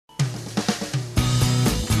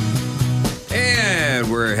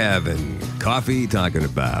having coffee, talking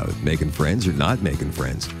about making friends or not making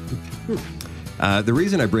friends. The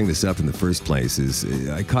reason I bring this up in the first place is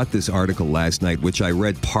I caught this article last night, which I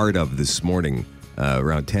read part of this morning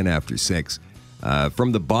around 10 after 6,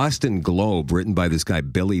 from the Boston Globe, written by this guy,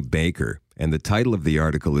 Billy Baker. And the title of the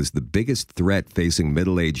article is "The Biggest Threat Facing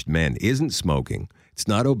Middle-Aged Men Isn't Smoking, It's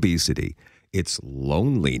Not Obesity, It's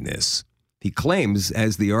Loneliness." He claims,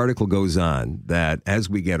 as the article goes on, that as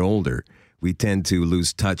we get older, we tend to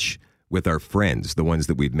lose touch with our friends, the ones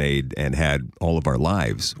that we've made and had all of our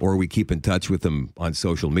lives, or we keep in touch with them on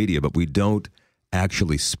social media, but we don't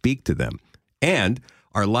actually speak to them. And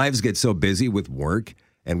our lives get so busy with work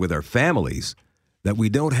and with our families that we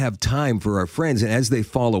don't have time for our friends. And as they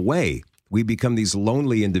fall away, we become these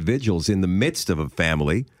lonely individuals in the midst of a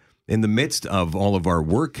family, in the midst of all of our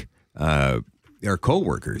work, our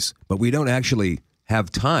coworkers, but we don't actually have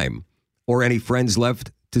time or any friends left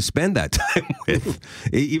to spend that time with.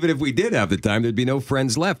 Even if we did have the time, there'd be no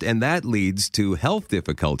friends left. And that leads to health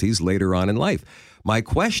difficulties later on in life. My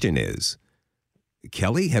question is,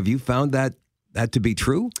 Kelly, have you found that to be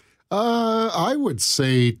true? I would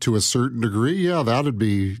say to a certain degree, yeah, that'd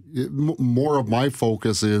be more of my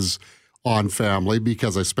focus is on family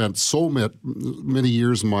because I spent so many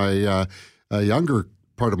years in my younger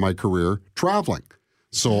part of my career traveling.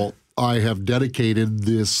 So I have dedicated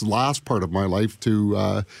this last part of my life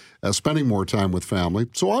to spending more time with family.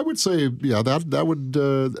 So I would say, yeah, that would,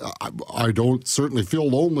 I don't certainly feel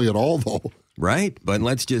lonely at all, though. Right. But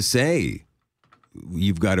let's just say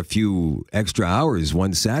you've got a few extra hours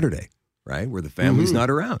one Saturday, right, where the family's not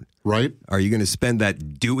around. Right. Are you going to spend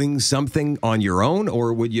that doing something on your own,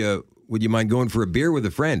 or would you mind going for a beer with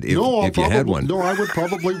a friend if you had one? No, I would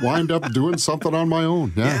probably wind up doing something on my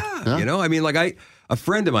own. Yeah. You know, I mean, like a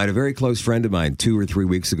friend of mine, a very close friend of mine, 2 or 3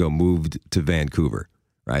 weeks ago moved to Vancouver,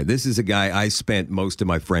 right? This is a guy I spent most of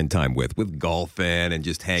my friend time with golfing and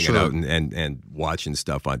just hanging out and watching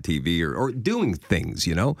stuff on TV or doing things,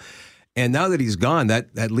 you know? And now that he's gone,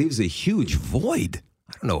 that leaves a huge void.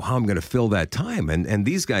 I don't know how I'm going to fill that time. And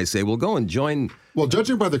these guys say, well, go and join. Well,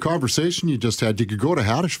 judging by the conversation you just had, you could go to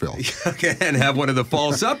Haddishville. And have one of the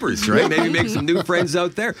fall suppers, right? Maybe make some new friends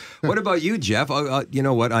out there. What about you, Jeff? You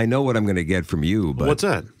know what? I know what I'm going to get from you. But what's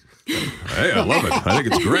that? Hey, I love it. I think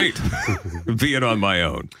it's great being on my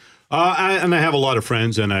own. I have a lot of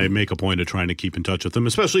friends, and I make a point of trying to keep in touch with them,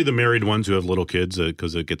 especially the married ones who have little kids,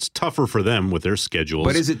 because it gets tougher for them with their schedules.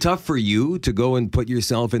 But is it tough for you to go and put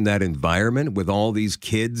yourself in that environment with all these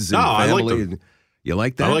kids and family? I like them. You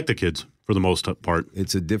like that? I like the kids for the most part.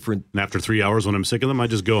 It's a different... And after 3 hours when I'm sick of them, I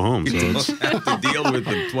just go home. So you don't have to deal with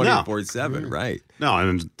them 24/7, right? No,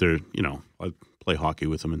 and they're, I play hockey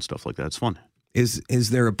with them and stuff like that. It's fun. Is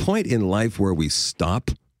there a point in life where we stop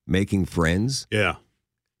making friends? Yeah.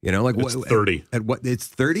 You know, like it's 30. At what? It's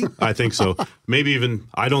 30? I think so. Maybe even,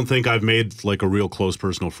 I don't think I've made like a real close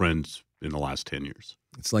personal friend in the last 10 years.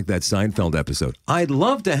 It's like that Seinfeld episode. I'd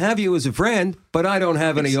love to have you as a friend, but I don't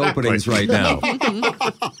have any openings right now.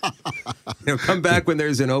 Come back when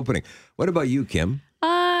there's an opening. What about you, Kim?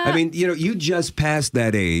 I mean, you just passed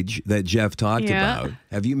that age that Jeff talked about.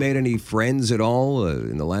 Have you made any friends at all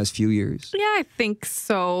in the last few years? Yeah, I think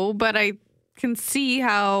so. But I can see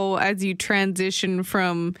how as you transition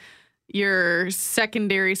from your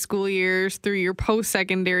secondary school years through your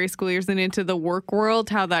post-secondary school years and into the work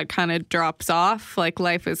world, how that kind of drops off. Like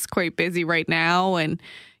life is quite busy right now and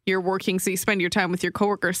you're working, so you spend your time with your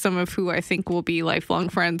coworkers, some of who I think will be lifelong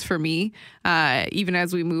friends for me, even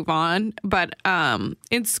as we move on. But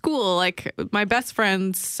in school, like my best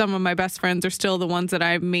friends, some of my best friends are still the ones that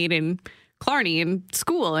I've made in Clarny in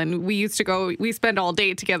school, and we spend all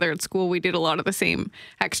day together at school. We did a lot of the same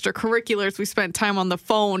extracurriculars. We spent time on the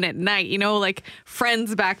phone at night, like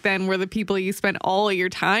friends back then were the people you spent all your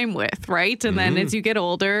time with, right? And then as you get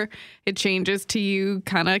older, it changes to you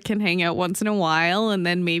kind of can hang out once in a while, and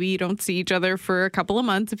then maybe you don't see each other for a couple of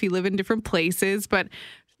months if you live in different places. But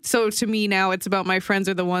so to me now, it's about my friends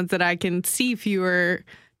are the ones that I can see fewer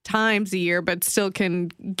times a year, but still can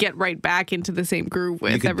get right back into the same groove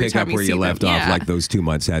with every time you see them. You can pick up where you left off, like those 2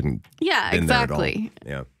 months hadn't been exactly.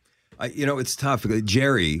 there at all. Yeah. It's tough.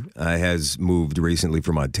 Jerry has moved recently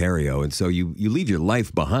from Ontario, and so you leave your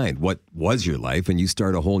life behind, what was your life, and you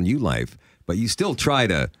start a whole new life, but you still try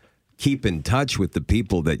to keep in touch with the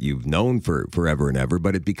people that you've known for forever and ever,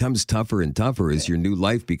 but it becomes tougher and tougher as your new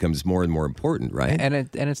life becomes more and more important, right? And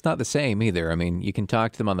it's not the same either. I mean, you can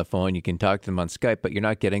talk to them on the phone, you can talk to them on Skype, but you're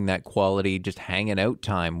not getting that quality just hanging out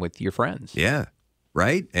time with your friends. Yeah,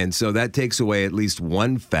 right? And so that takes away at least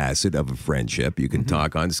one facet of a friendship. You can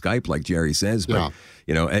talk on Skype, like Jerry says, but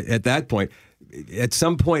at that point, at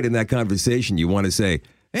some point in that conversation, you want to say,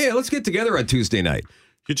 Hey, let's get together on Tuesday night.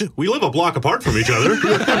 We live a block apart from each other.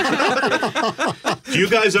 Do you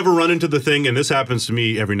guys ever run into the thing, and this happens to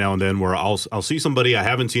me every now and then, where I'll see somebody I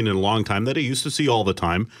haven't seen in a long time that I used to see all the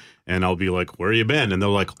time, and I'll be like, where you been? And they're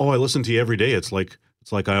like, oh, I listen to you every day. It's like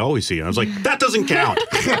I always see you. I was like, that doesn't count.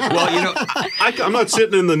 Well, I'm not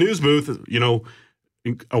sitting in the news booth,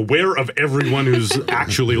 aware of everyone who's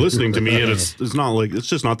actually listening to me, and it's just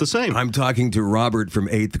not the same. I'm talking to Robert from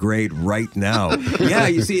 8th grade right now. Yeah,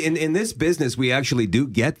 you see, in this business, we actually do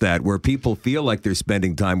get that, where people feel like they're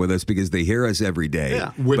spending time with us because they hear us every day. Yeah.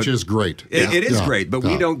 Which is great. It is great, but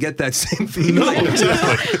we don't get that same feeling. No,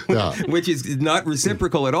 exactly. Which is not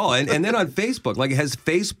reciprocal at all. And then on Facebook, like, has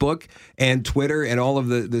Facebook and Twitter and all of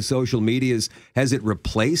the social medias, has it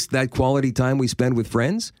replaced that quality time we spend with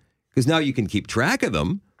friends? Because now you can keep track of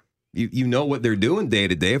them. You know what they're doing day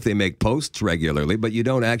to day if they make posts regularly, but you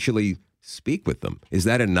don't actually speak with them. Is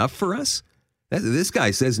that enough for us? This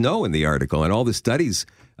guy says no in the article, and all the studies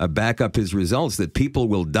back up his results that people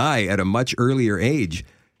will die at a much earlier age.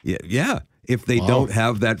 Yeah, if they don't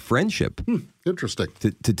have that friendship. Interesting.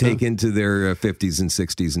 To take into their 50s and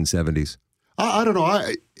 60s and 70s. I don't know.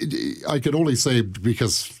 I can only say,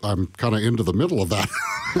 because I'm kind of into the middle of that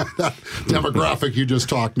demographic you just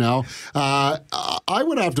talked now. I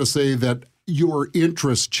would have to say that your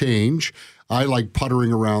interests change. I like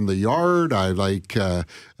puttering around the yard. I like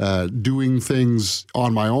doing things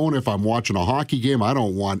on my own. If I'm watching a hockey game, I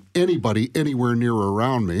don't want anybody anywhere near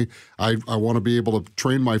around me. I want to be able to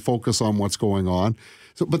train my focus on what's going on.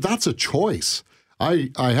 But that's a choice.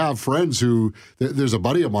 I have friends who, there's a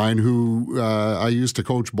buddy of mine who I used to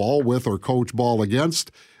coach ball with or coach ball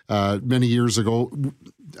against many years ago.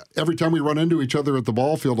 Every time we run into each other at the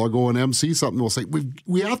ball field, I'll go and MC something. We'll say,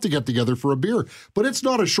 we have to get together for a beer. But it's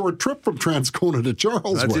not a short trip from Transcona to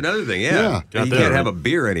Charleswood. That's another thing, yeah. You can't have a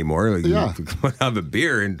beer anymore. Yeah. You have a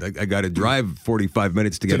beer, and I got to drive 45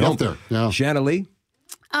 minutes to get home. There. Yeah. Shanna Lee?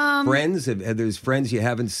 Friends? There's friends you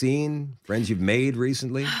haven't seen? Friends you've made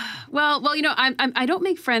recently? Well, I don't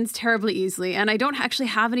make friends terribly easily, and I don't actually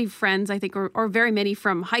have any friends, I think, or very many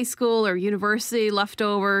from high school or university left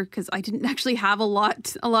over, because I didn't actually have a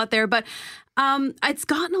lot there. But it's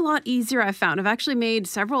gotten a lot easier, I've found. I've actually made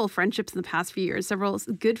several friendships in the past few years, several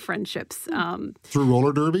good friendships. Through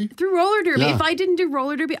roller derby? Through roller derby. Yeah. If I didn't do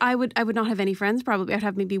roller derby, I would not have any friends, probably. I'd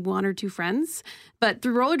have maybe one or two friends. But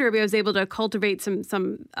through roller derby, I was able to cultivate some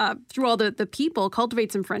through all the people,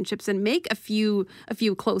 cultivate some friendships and make a few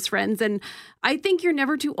close friends. And I think you're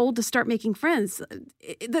never too old to start making friends.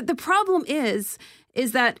 The problem is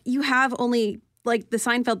that you have only, like the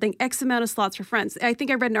Seinfeld thing, X amount of slots for friends. I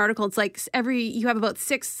think I read an article. It's like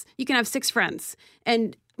you can have 6 friends,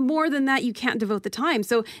 and more than that, you can't devote the time.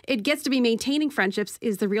 So it gets to be maintaining friendships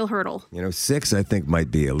is the real hurdle. 6, I think, might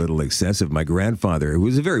be a little excessive. My grandfather, who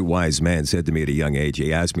was a very wise man, said to me at a young age,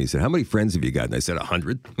 he asked me, he said, how many friends have you got? And I said,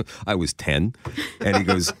 100. I was 10. And he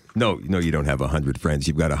goes, no, you don't have 100 friends.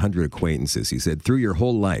 You've got 100 acquaintances. He said, through your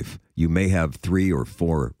whole life, you may have 3 or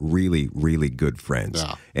 4 really, really good friends.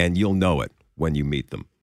 Yeah. And you'll know it when you meet them.